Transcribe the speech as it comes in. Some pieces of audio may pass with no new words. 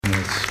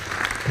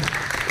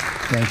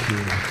Thank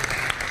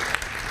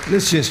you.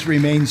 Let's just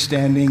remain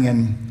standing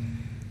and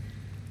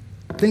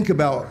think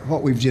about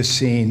what we've just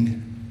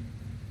seen.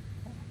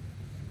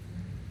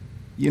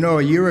 You know,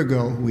 a year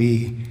ago,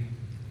 we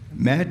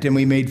met and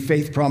we made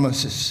faith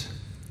promises.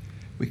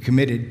 We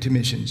committed to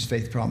missions,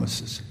 faith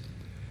promises.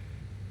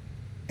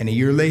 And a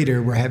year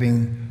later, we're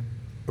having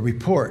a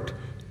report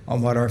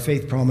on what our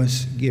faith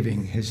promise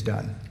giving has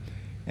done.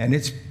 And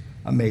it's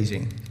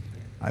amazing.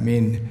 I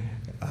mean,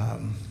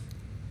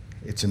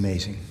 it's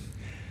amazing.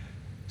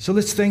 So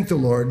let's thank the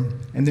Lord,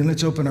 and then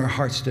let's open our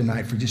hearts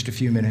tonight for just a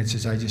few minutes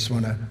as I just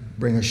want to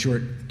bring a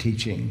short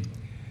teaching.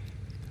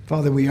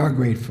 Father, we are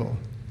grateful.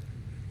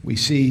 We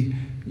see,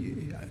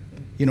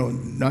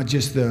 not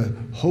just the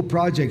Hope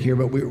Project here,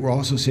 but we're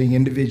also seeing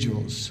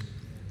individuals,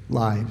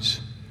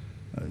 lives,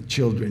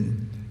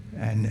 children,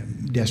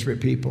 and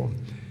desperate people.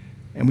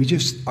 And we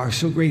just are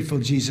so grateful,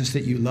 Jesus,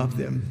 that you love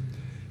them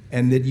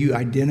and that you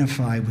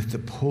identify with the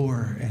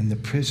poor and the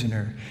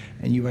prisoner,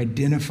 and you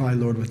identify,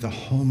 Lord, with the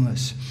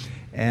homeless.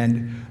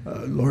 And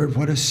Lord,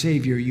 what a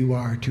Savior you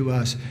are to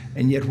us,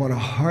 and yet what a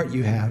heart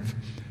you have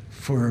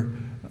for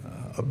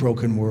a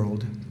broken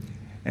world.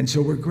 And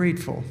so we're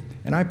grateful.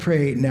 And I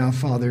pray now,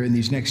 Father, in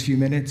these next few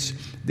minutes,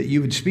 that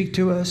you would speak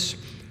to us,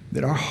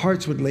 that our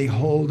hearts would lay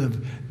hold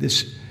of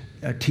this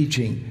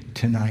teaching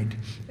tonight,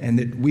 and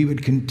that we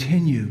would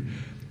continue.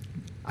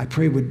 I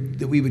pray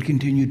that we would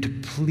continue to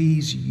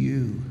please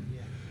you,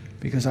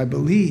 because I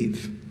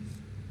believe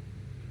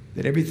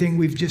that everything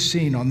we've just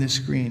seen on this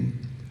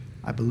screen,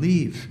 I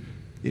believe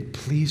it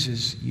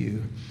pleases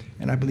you,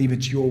 and I believe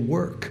it's your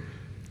work,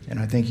 and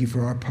I thank you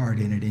for our part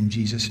in it. In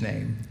Jesus'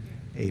 name,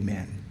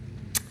 amen.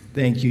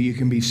 Thank you. You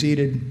can be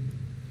seated.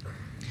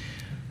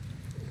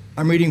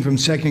 I'm reading from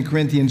 2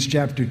 Corinthians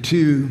chapter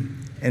 2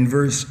 and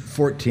verse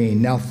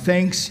 14. Now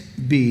thanks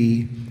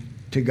be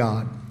to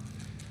God.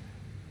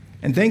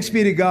 And thanks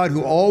be to God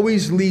who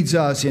always leads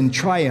us in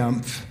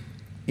triumph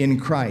in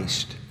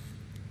Christ.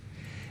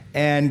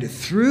 And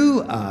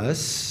through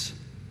us,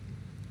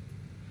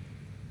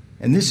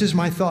 and this is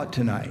my thought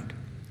tonight,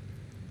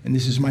 and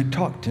this is my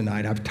talk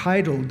tonight. I've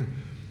titled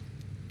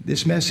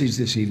this message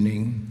this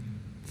evening,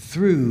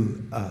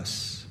 Through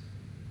Us.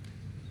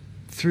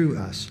 Through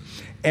us.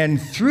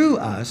 And through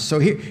us, so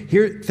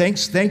here,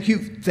 thanks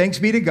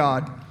be to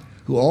God,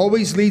 who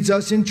always leads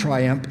us in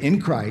triumph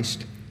in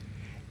Christ,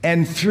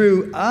 and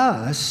through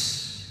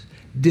us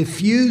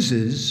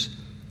diffuses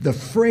the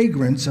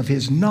fragrance of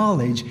his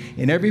knowledge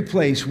in every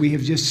place we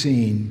have just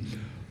seen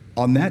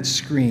on that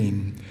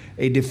screen,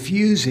 a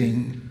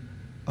diffusing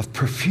of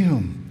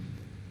perfume,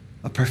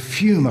 a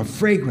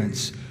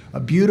fragrance, a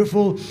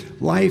beautiful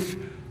life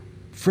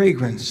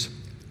fragrance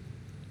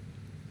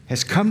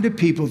has come to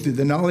people through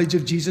the knowledge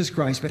of Jesus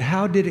Christ. But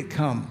how did it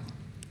come?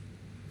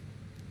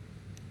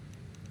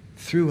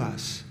 Through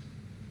us.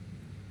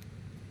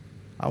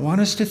 I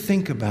want us to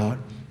think about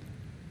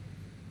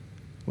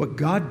what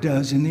God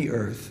does in the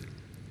earth.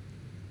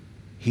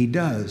 He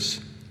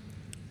does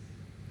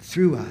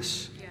through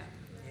us.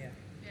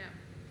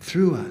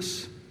 Through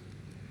us.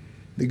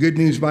 The Good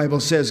News Bible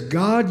says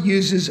God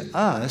uses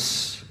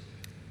us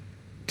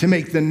to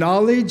make the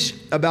knowledge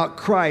about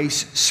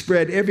Christ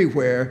spread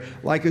everywhere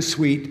like a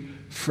sweet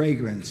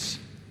fragrance.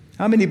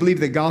 How many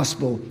believe the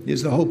gospel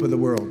is the hope of the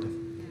world?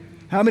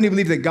 How many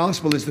believe the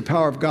gospel is the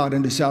power of God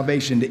unto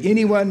salvation to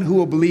anyone who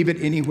will believe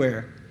it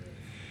anywhere?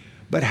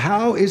 But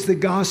how is the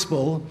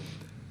gospel,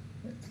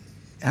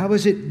 how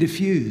is it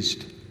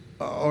diffused?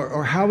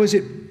 Or how does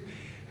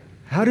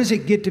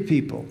it get to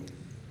people?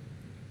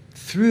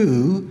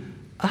 Through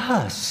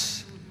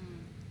us.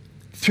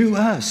 Through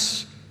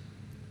us.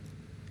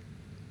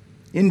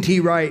 N.T.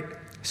 Wright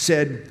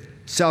said,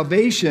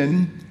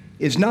 salvation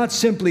is not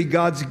simply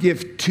God's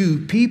gift to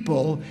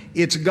people,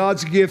 it's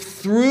God's gift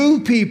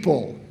through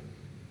people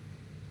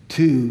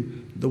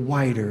to the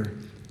wider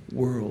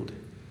world.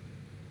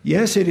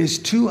 Yes, it is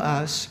to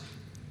us,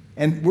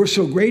 and we're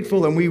so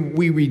grateful, and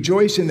we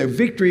rejoice in their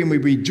victory, and we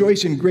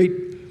rejoice in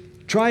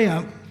great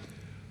triumph.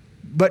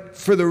 But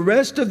for the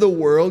rest of the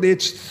world,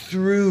 it's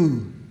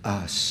through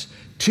us.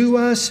 To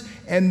us,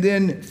 and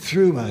then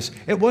through us.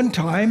 At one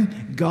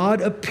time,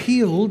 God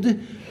appealed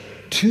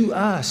to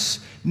us.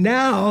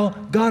 Now,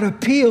 God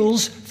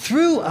appeals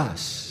through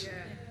us.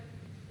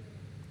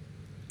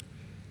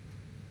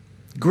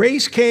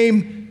 Grace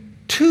came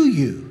to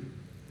you,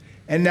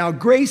 and now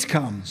grace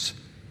comes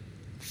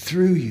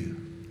through you.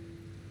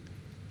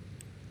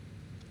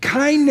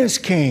 Kindness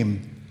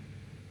came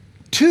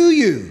to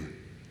you,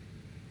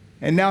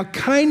 and now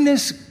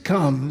kindness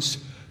comes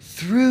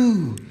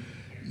through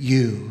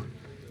you.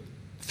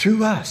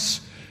 Through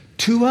us.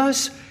 To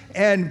us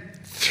and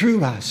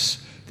through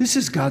us. This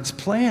is God's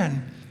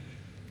plan.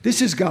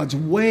 This is God's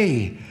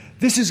way.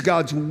 This is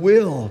God's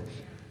will.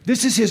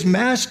 This is his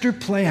master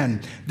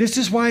plan. This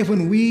is why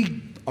when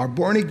we are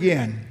born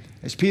again,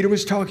 as Peter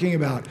was talking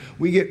about,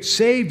 we get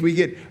saved, we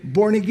get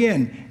born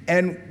again,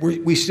 and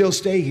we still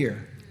stay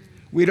here.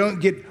 We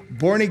don't get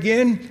born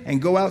again and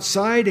go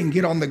outside and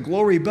get on the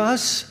glory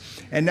bus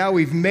and now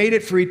we've made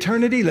it for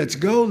eternity. Let's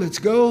go, let's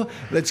go.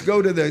 Let's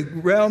go to the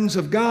realms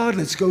of God.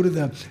 Let's go to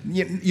the,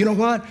 you know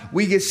what?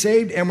 We get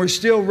saved and we're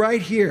still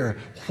right here.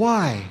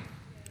 Why?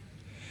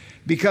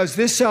 Because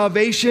this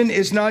salvation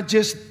is not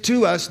just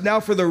to us. Now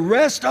for the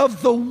rest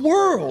of the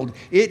world,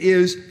 it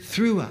is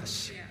through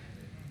us.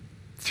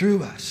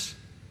 Through us.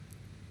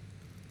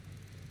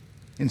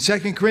 In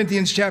 2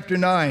 Corinthians chapter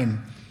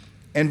 9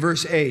 and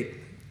verse 8,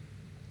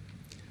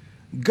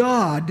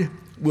 God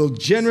will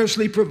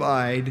generously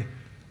provide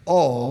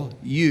all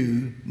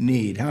you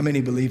need. How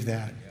many believe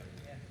that?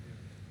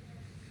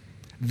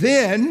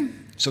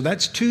 Then, so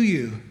that's to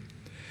you,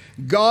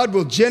 God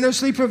will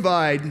generously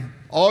provide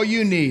all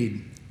you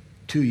need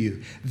to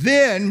you.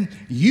 Then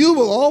you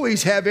will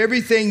always have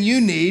everything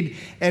you need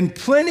and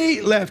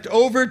plenty left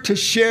over to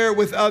share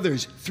with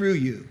others through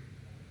you.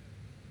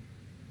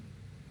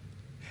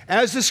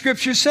 As the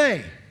scriptures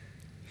say,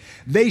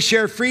 they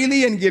share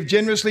freely and give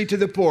generously to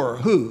the poor.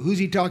 Who? Who's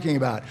he talking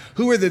about?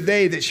 Who are the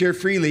they that share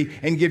freely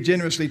and give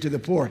generously to the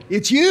poor?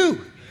 It's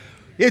you.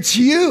 It's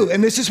you.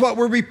 And this is what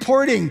we're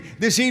reporting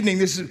this evening.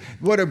 This is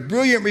what a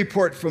brilliant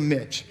report from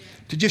Mitch.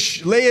 To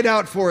just lay it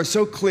out for us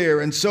so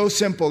clear and so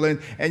simple and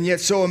yet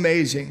so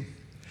amazing.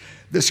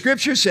 The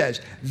scripture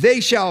says, they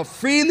shall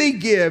freely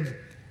give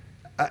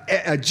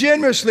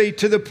generously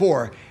to the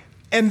poor.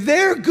 And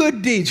their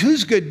good deeds,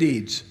 whose good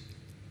deeds?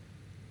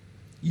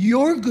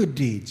 Your good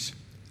deeds.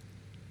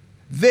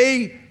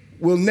 They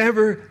will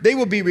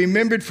be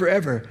remembered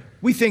forever.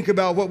 We think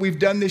about what we've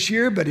done this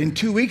year, but in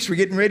 2 weeks we're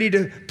getting ready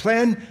to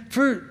plan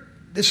for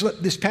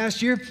this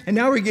past year, and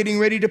now we're getting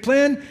ready to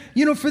plan,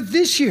 for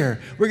this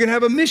year. We're going to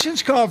have a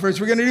missions conference.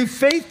 We're going to do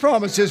faith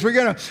promises. We're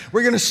going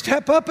to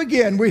step up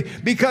again.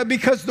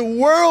 Because the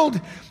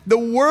world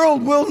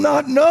will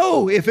not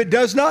know if it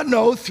does not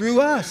know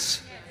through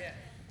us.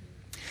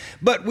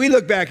 But we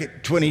look back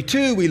at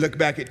 22, we look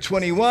back at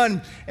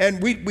 21,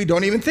 and we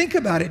don't even think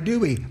about it, do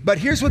we? But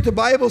here's what the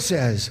Bible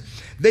says.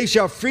 They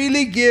shall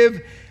freely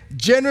give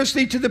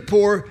generously to the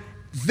poor.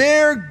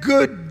 Their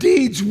good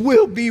deeds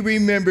will be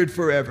remembered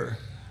forever.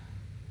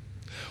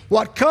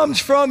 What comes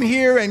from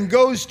here and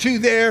goes to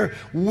there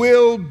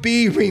will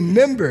be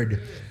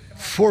remembered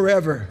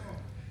forever.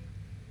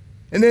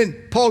 And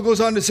then Paul goes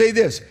on to say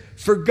this,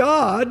 for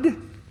God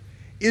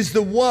is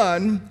the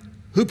one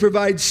who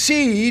provides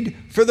seed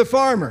for the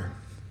farmer,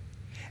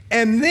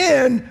 and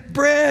then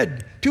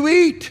bread to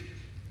eat.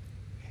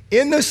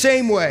 In the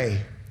same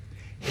way,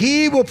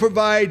 He will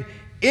provide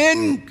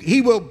and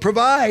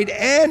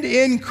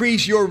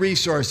increase your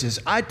resources.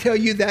 I tell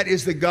you, that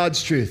is the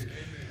God's truth.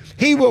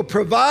 He will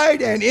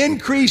provide and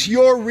increase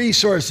your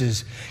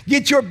resources.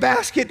 Get your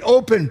basket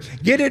open.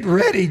 Get it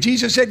ready.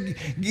 Jesus said,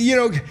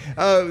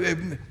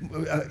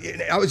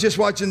 I was just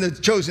watching The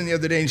Chosen the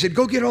other day, and he said,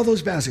 go get all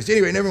those baskets.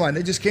 Anyway, never mind.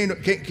 They just came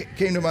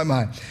to my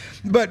mind.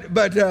 But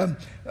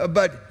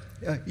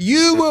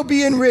you will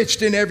be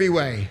enriched in every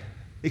way.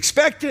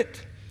 Expect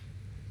it.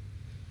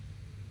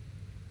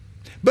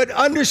 But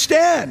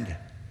understand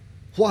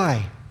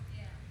why.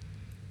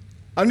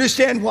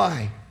 Understand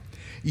why.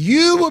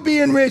 You will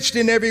be enriched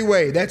in every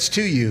way. That's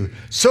to you.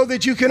 So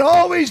that you can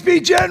always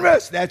be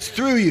generous. That's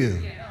through you.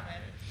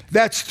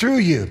 That's through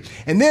you.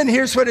 And then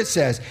here's what it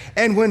says.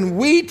 And when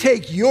we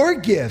take your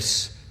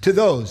gifts to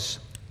those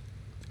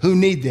who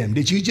need them.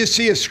 Did you just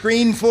see a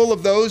screen full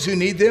of those who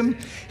need them?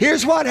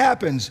 Here's what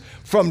happens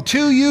from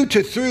to you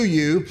to through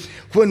you.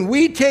 When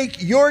we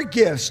take your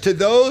gifts to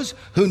those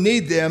who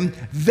need them,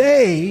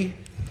 they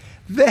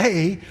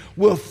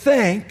will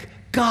thank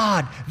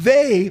God.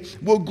 They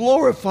will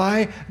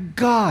glorify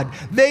God.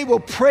 They will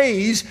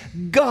praise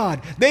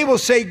God. They will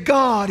say,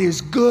 God is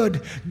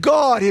good.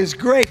 God is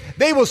great.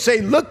 They will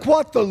say, look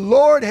what the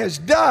Lord has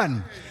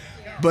done.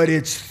 But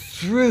it's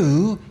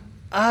through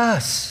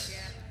us.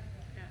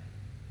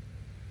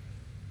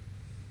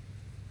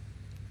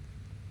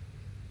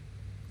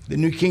 The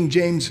New King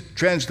James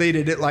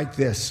translated it like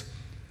this.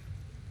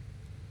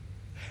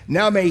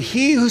 Now may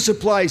He who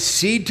supplies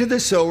seed to the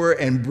sower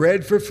and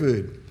bread for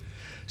food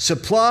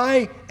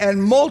supply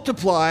and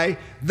multiply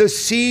the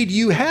seed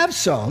you have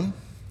sown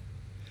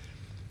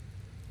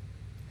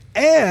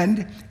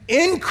and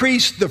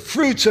increase the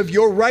fruits of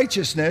your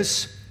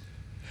righteousness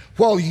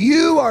while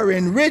you are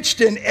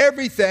enriched in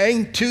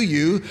everything to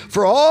you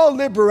for all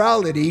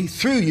liberality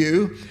through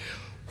you,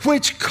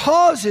 which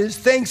causes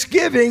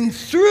thanksgiving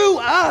through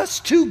us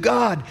to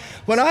God.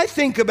 When I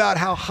think about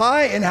how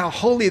high and how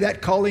holy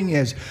that calling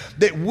is,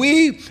 that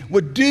we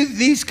would do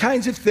these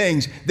kinds of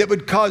things that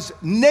would cause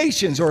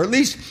nations, or at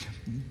least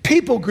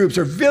people groups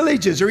or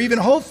villages or even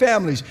whole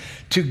families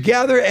to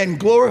gather and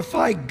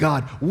glorify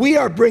God. We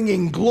are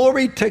bringing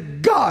glory to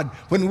God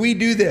when we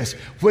do this.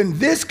 When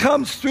this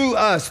comes through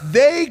us,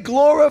 they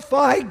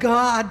glorify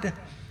God.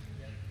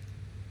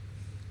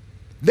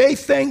 They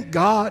thank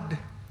God.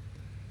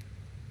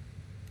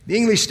 The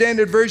English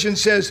Standard Version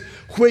says,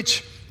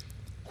 which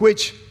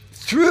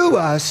through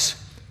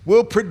us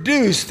will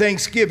produce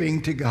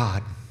thanksgiving to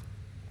God.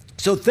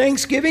 So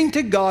thanksgiving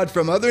to God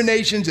from other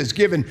nations is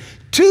given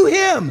to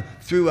Him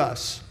through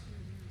us.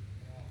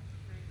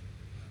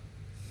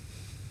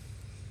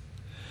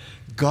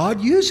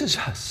 God uses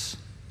us.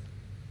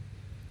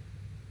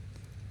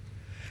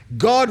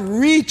 God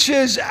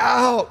reaches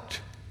out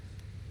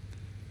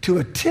to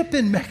a tip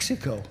in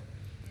Mexico,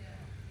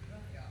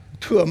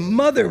 to a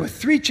mother with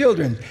 3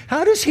 children.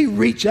 How does he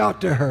reach out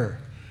to her?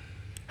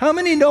 How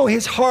many know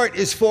his heart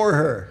is for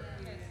her?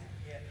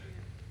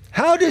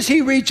 How does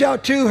he reach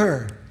out to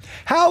her?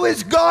 How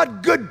is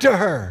God good to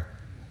her?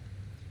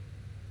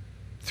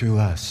 Through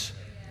us.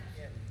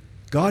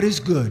 God is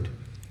good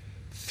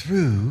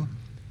through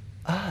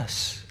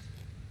us.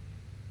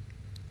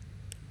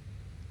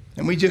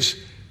 And we just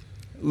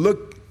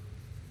look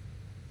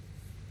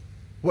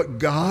what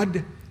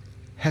God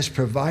has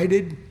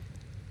provided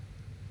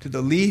to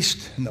the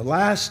least and the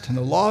last and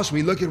the lost.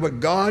 We look at what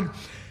God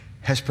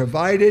has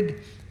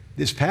provided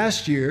this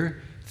past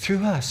year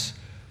through us.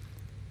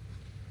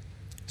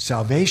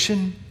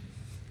 Salvation,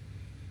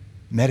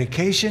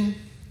 medication,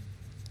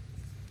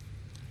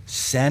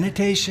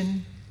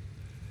 sanitation,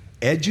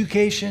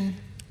 education,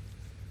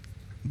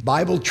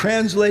 Bible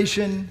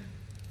translation,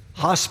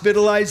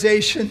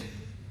 hospitalization,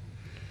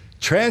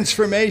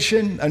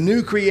 transformation, a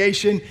new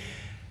creation.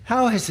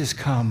 How has this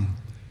come?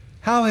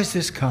 How has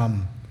this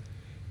come?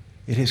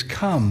 It has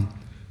come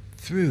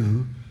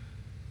through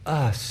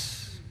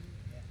us.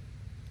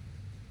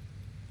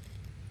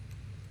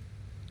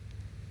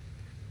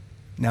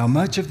 Now,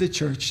 much of the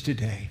church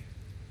today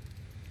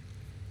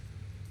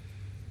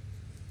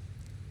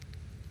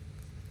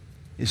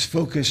is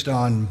focused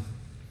on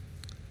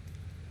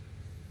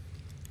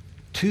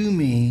to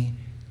me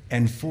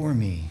and for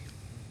me.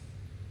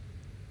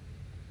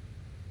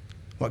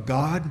 What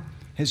God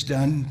has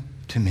done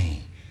to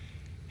me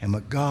and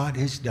what God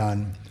has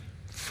done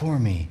for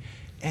me.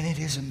 And it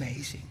is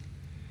amazing.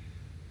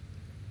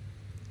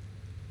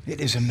 It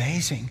is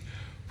amazing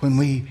when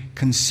we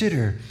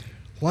consider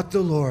what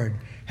the Lord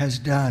has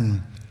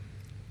done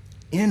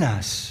in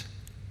us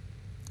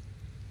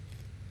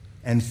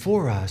and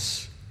for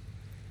us.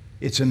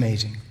 It's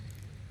amazing.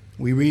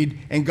 We read,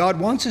 and God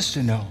wants us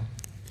to know.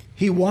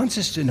 He wants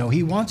us to know.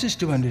 He wants us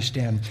to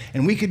understand.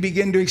 And we could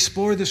begin to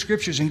explore the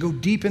Scriptures and go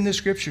deep in the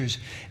Scriptures.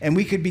 And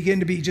we could begin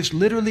to be just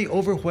literally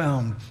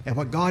overwhelmed at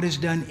what God has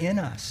done in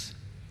us.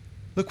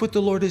 Look what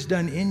the Lord has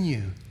done in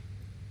you.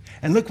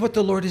 And look what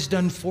the Lord has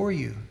done for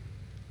you.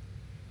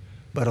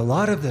 But a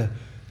lot of the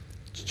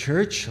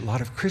church, a lot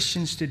of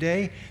Christians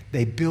today,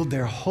 they build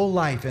their whole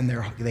life and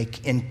they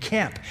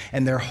encamp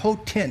and their whole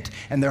tent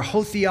and their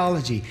whole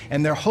theology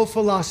and their whole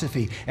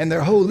philosophy and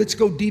their whole let's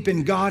go deep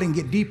in God and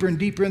get deeper and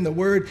deeper in the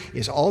Word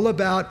is all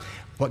about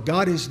what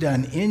God has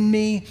done in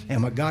me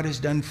and what God has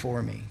done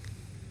for me.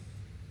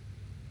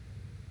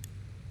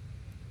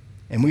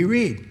 And we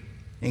read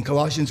in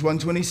Colossians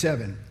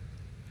 1:27,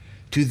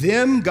 to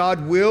them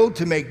God willed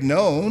to make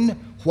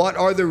known what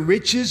are the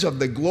riches of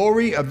the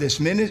glory of this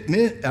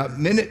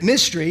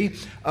mystery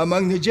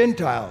among the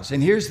Gentiles.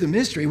 And here's the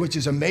mystery, which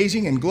is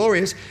amazing and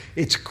glorious.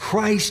 It's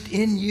Christ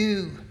in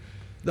you,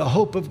 the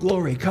hope of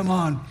glory. Come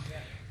on.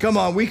 Come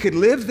on. We could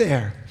live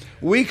there.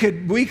 We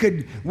could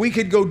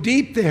go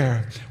deep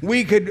there.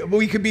 We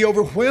could be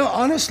overwhelmed,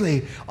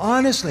 honestly.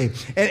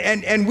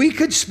 And we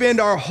could spend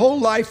our whole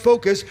life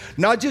focused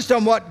not just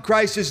on what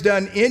Christ has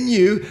done in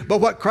you, but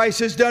what Christ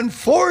has done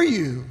for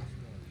you.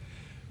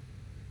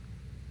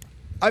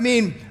 I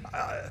mean,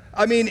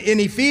 in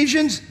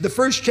Ephesians, the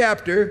 1st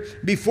chapter,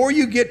 before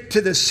you get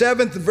to the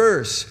 7th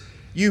verse,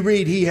 you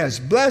read, He has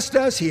blessed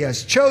us, He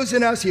has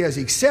chosen us, He has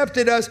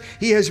accepted us,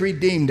 He has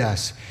redeemed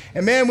us.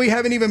 And man, we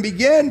haven't even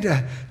begun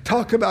to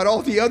talk about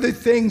all the other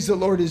things the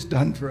Lord has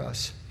done for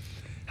us.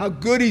 How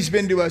good He's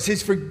been to us.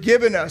 He's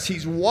forgiven us.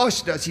 He's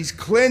washed us. He's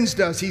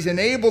cleansed us. He's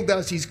enabled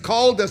us. He's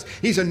called us.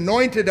 He's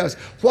anointed us.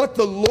 What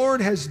the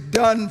Lord has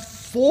done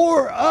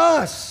for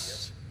us.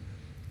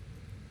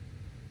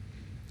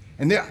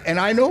 And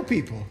I know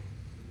people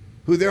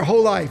who their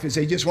whole life is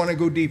they just want to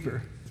go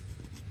deeper.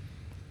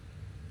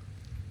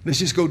 Let's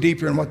just go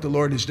deeper in what the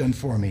Lord has done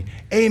for me.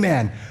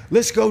 Amen.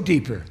 Let's go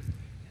deeper.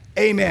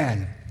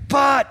 Amen.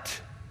 But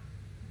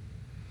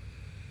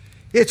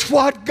it's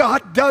what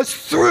God does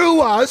through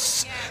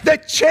us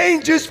that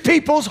changes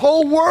people's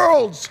whole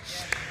worlds.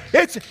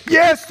 It's,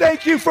 yes,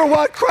 thank you for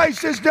what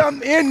Christ has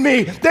done in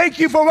me. Thank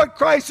you for what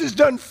Christ has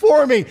done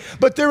for me.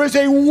 But there is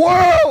a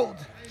world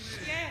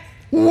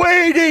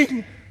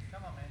waiting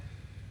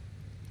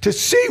to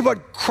see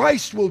what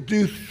Christ will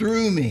do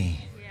through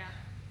me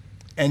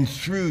and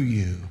through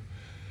you.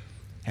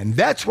 And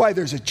that's why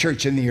there's a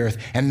church in the earth.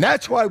 And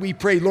that's why we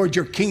pray, Lord,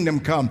 your kingdom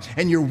come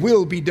and your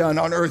will be done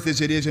on earth as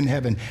it is in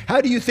heaven.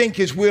 How do you think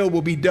his will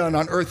be done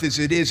on earth as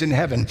it is in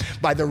heaven?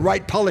 By the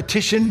right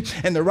politician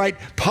and the right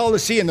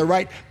policy and the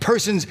right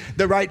persons,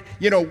 the right,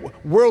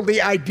 worldly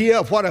idea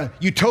of what a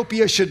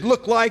utopia should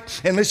look like.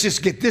 And let's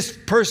just get this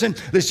person,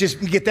 let's just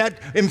get that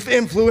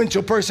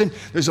influential person.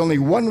 There's only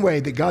one way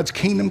that God's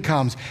kingdom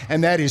comes,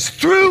 and that is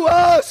through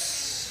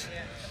us.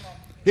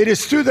 It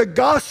is through the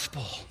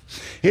gospel.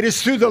 It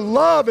is through the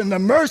love and the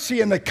mercy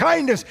and the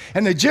kindness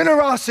and the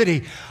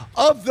generosity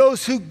of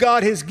those who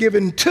God has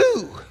given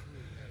to.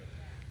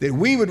 that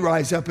we would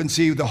rise up and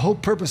see the whole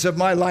purpose of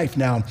my life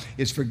now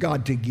is for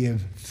God to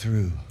give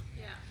through.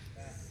 Yeah.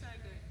 So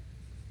good.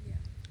 Yeah.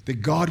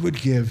 That God would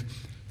give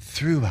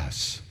through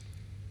us.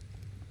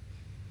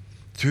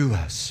 Through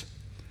us.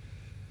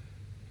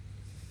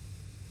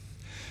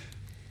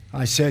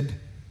 I said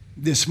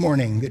this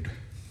morning that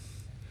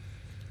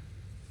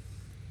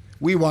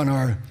we want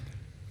our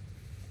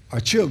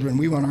children,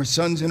 we want our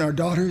sons and our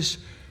daughters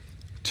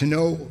to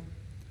know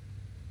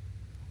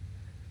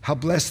how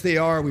blessed they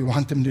are. We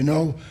want them to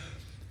know,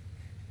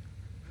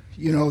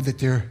 that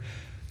they're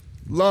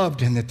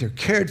loved and that they're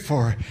cared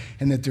for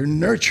and that they're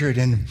nurtured.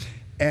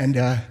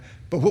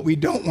 But what we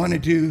don't want to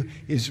do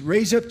is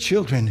raise up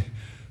children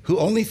who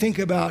only think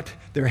about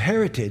their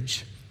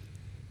heritage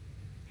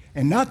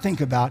and not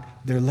think about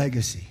their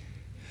legacy.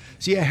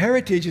 See, a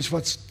heritage is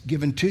what's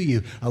given to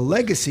you. A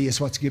legacy is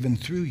what's given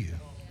through you.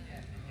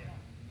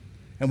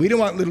 And we don't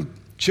want little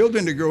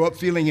children to grow up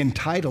feeling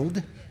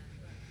entitled.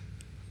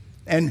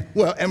 And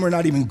we're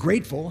not even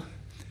grateful.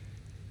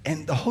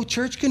 And the whole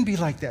church can be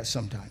like that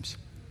sometimes.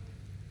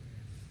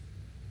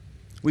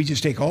 We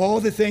just take all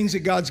the things that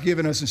God's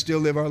given us and still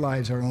live our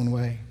lives our own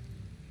way.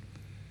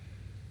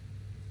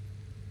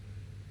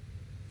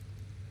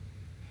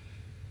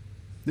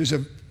 There's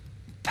a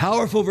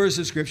powerful verse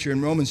of Scripture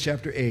in Romans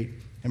chapter 8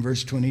 and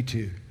verse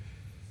 22.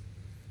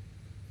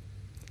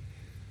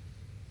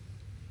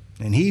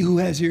 And he who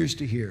has ears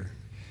to hear,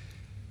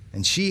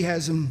 and she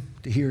has them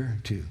to hear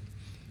too.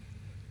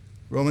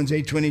 Romans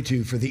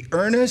 8:22, for the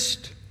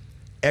earnest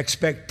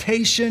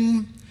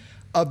expectation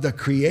of the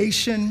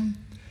creation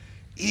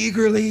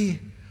eagerly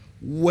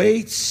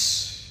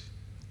waits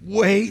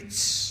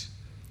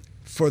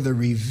for the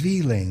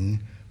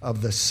revealing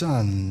of the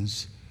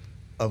sons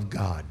of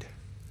God.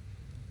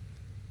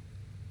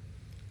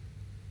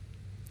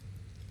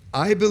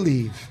 I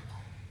believe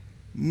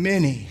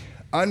many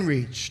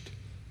unreached,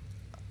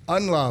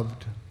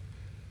 unloved,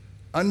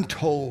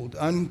 untold,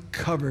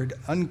 uncovered,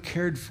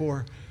 uncared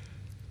for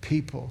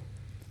people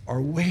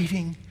are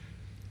waiting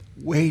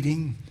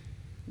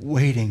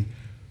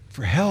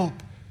for help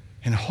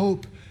and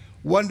hope,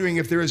 wondering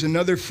if there is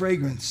another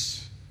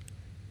fragrance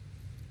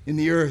in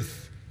the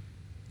earth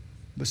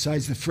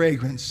besides the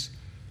fragrance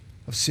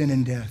of sin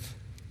and death.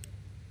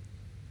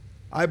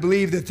 I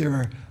believe that there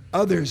are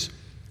others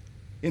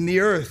in the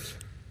earth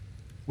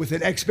with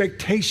an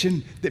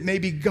expectation that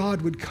maybe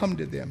God would come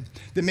to them,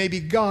 that maybe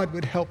God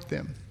would help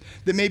them,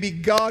 that maybe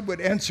God would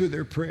answer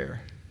their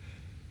prayer.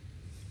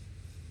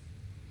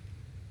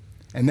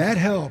 And that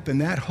help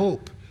and that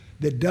hope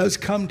that does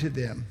come to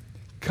them,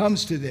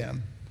 comes to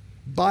them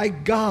by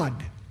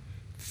God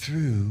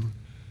through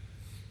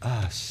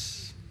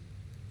us.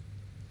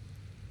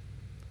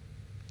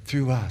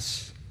 Through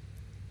us.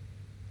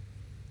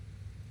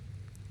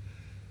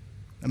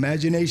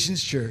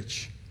 Imaginations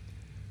Church,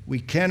 we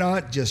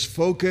cannot just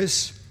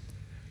focus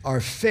our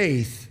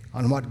faith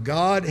on what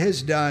God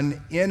has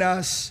done in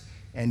us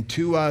and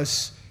to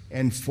us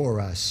and for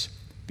us,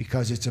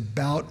 because it's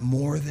about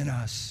more than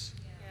us.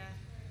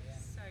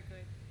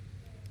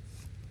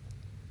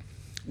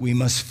 We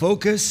must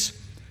focus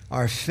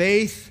our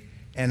faith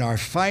and our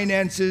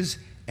finances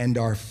and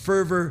our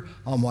fervor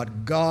on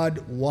what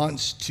God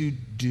wants to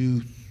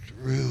do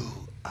through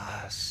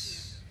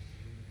us.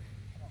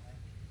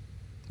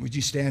 Would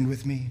you stand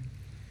with me?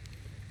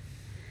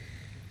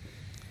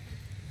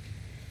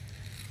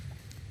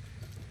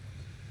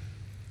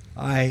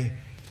 I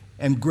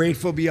am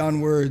grateful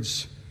beyond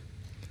words.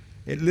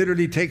 It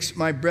literally takes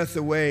my breath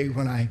away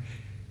when I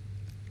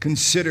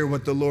consider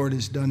what the Lord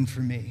has done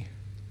for me.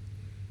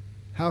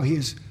 How he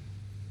has,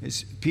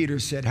 as Peter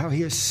said, how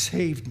he has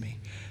saved me,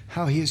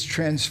 how he has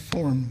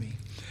transformed me,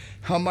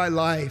 how my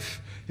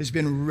life has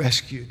been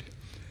rescued.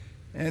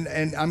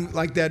 And I'm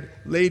like that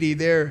lady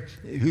there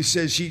who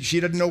says she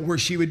doesn't know where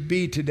she would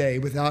be today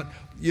without,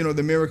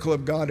 the miracle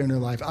of God in her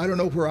life. I don't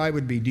know where I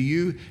would be.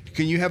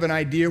 Can you have an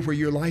idea where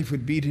your life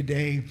would be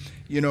today?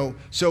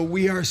 So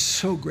we are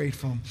so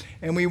grateful,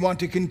 and we want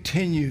to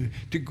continue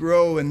to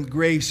grow in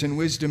grace and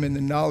wisdom and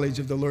the knowledge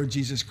of the Lord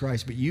Jesus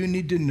Christ. But you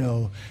need to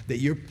know that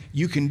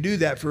you can do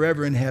that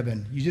forever in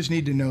heaven. You just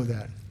need to know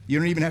that. You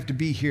don't even have to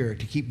be here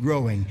to keep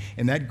growing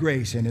in that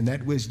grace and in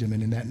that wisdom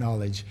and in that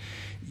knowledge.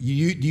 Do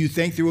you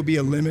think there will be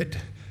a limit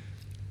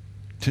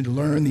to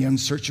learn the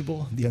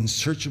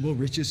unsearchable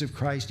riches of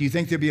Christ? Do you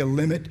think there'll be a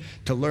limit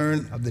to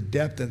learn of the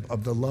depth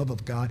of the love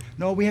of God?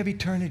 No, we have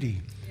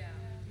eternity. Yeah.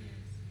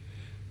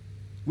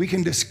 We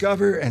can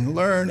discover and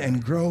learn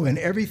and grow in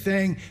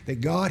everything that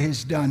God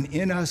has done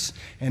in us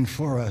and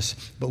for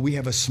us. But we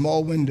have a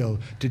small window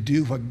to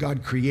do what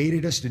God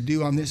created us to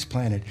do on this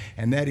planet,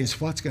 and that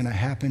is what's going to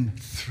happen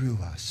through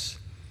us.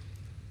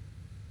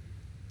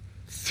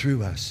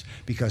 Through us.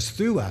 Because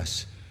through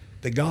us,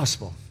 the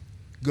gospel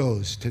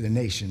goes to the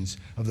nations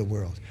of the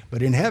world.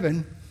 But in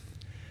heaven,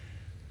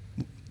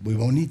 we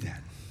won't need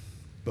that.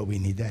 But we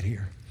need that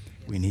here.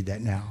 We need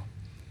that now.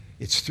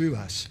 It's through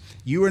us.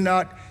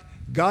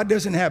 God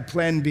doesn't have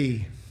plan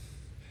B.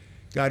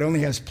 God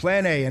only has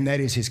plan A, and that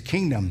is his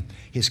kingdom.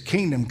 His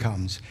kingdom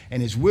comes,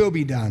 and his will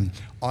be done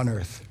on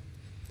earth.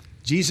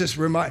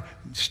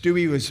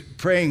 Stewie was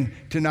praying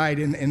tonight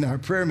in our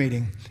prayer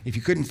meeting. If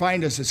you couldn't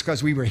find us, it's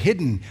because we were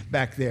hidden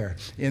back there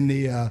in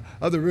the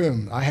other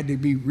room. I had to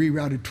be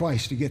rerouted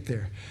twice to get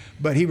there.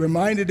 But he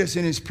reminded us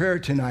in his prayer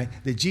tonight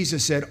that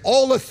Jesus said,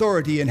 all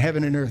authority in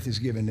heaven and earth is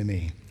given to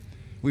me.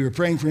 We were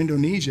praying for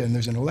Indonesia, and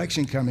there's an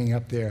election coming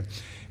up there.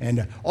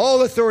 And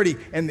all authority,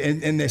 and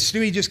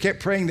Stewie just kept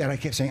praying that. I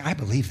kept saying, I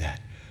believe that.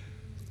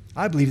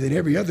 I believe that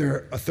every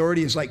other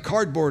authority is like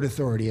cardboard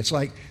authority. It's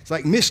like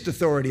mist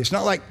authority. It's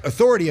not like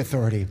authority.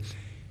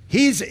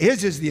 His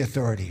is the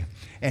authority.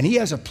 And he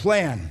has a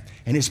plan.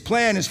 And his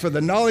plan is for the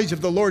knowledge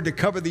of the Lord to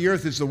cover the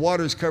earth as the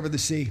waters cover the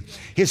sea.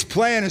 His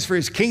plan is for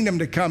his kingdom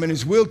to come and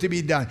his will to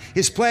be done.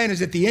 His plan is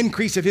that the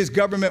increase of his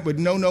government would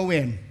know no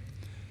end.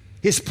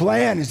 His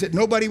plan is that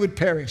nobody would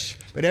perish,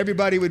 but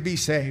everybody would be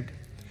saved.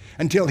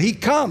 Until he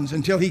comes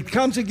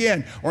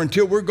again, or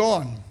until we're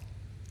gone.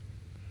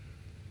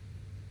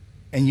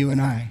 And you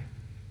and I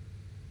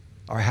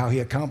are how he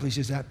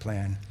accomplishes that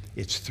plan.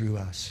 It's through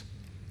us.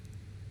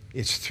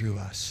 It's through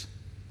us.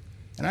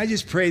 And I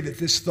just pray that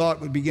this thought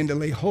would begin to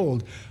lay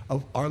hold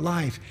of our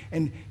life.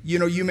 And,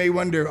 you may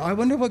wonder, I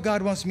wonder what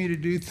God wants me to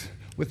do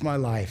with my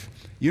life.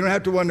 You don't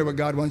have to wonder what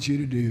God wants you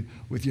to do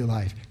with your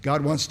life.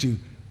 God wants to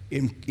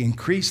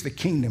increase the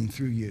kingdom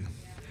through you.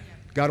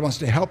 God wants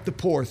to help the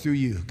poor through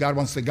you. God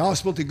wants the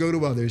gospel to go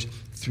to others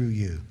through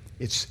you.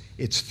 It's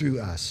through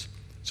us.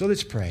 So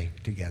let's pray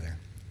together.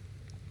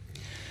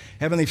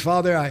 Heavenly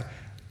Father,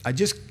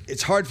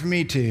 it's hard for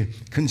me to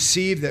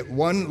conceive that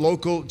one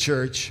local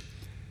church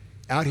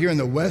out here in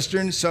the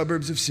western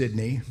suburbs of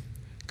Sydney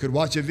could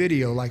watch a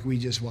video like we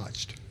just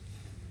watched.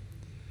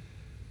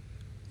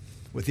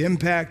 With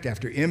impact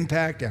after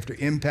impact after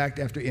impact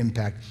after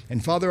impact.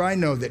 And Father, I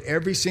know that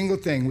every single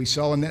thing we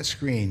saw on that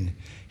screen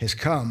has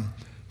come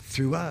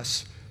through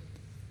us.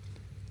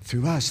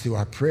 Through us, through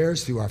our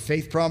prayers, through our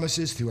faith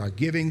promises, through our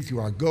giving, through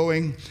our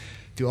going,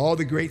 through all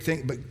the great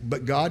things.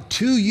 But God,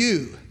 to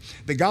you.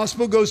 The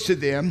gospel goes to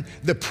them.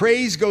 The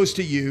praise goes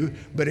to you,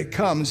 but it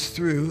comes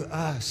through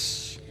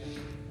us.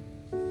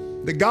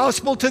 The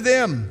gospel to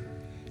them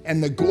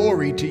and the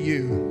glory to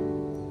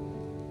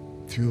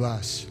you through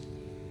us.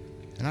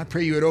 And I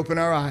pray you would open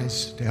our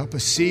eyes to help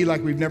us see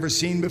like we've never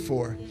seen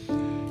before.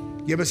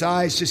 Give us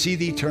eyes to see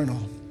the eternal.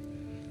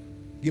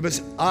 Give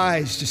us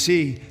eyes to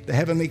see the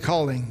heavenly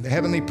calling, the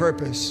heavenly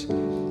purpose,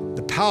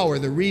 the power,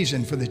 the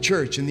reason for the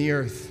church and the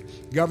earth.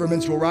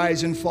 Governments will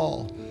rise and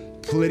fall.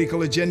 Political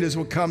agendas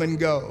will come and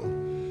go.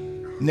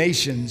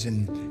 Nations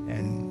and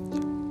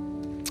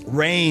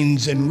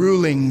reigns and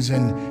rulings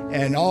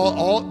and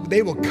all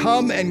they will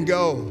come and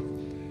go.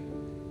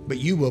 But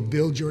you will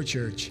build your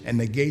church, and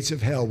the gates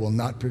of hell will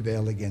not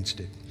prevail against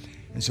it.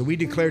 And so we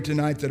declare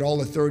tonight that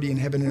all authority in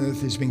heaven and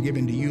earth has been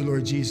given to you,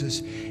 Lord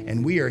Jesus.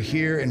 And we are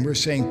here and we're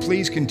saying,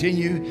 please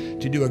continue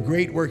to do a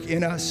great work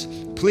in us.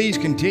 Please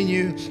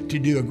continue to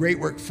do a great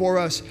work for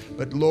us.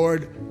 But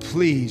Lord,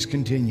 please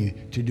continue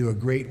to do a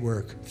great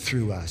work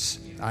through us.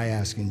 I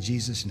ask in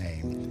Jesus'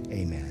 name,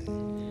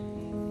 amen.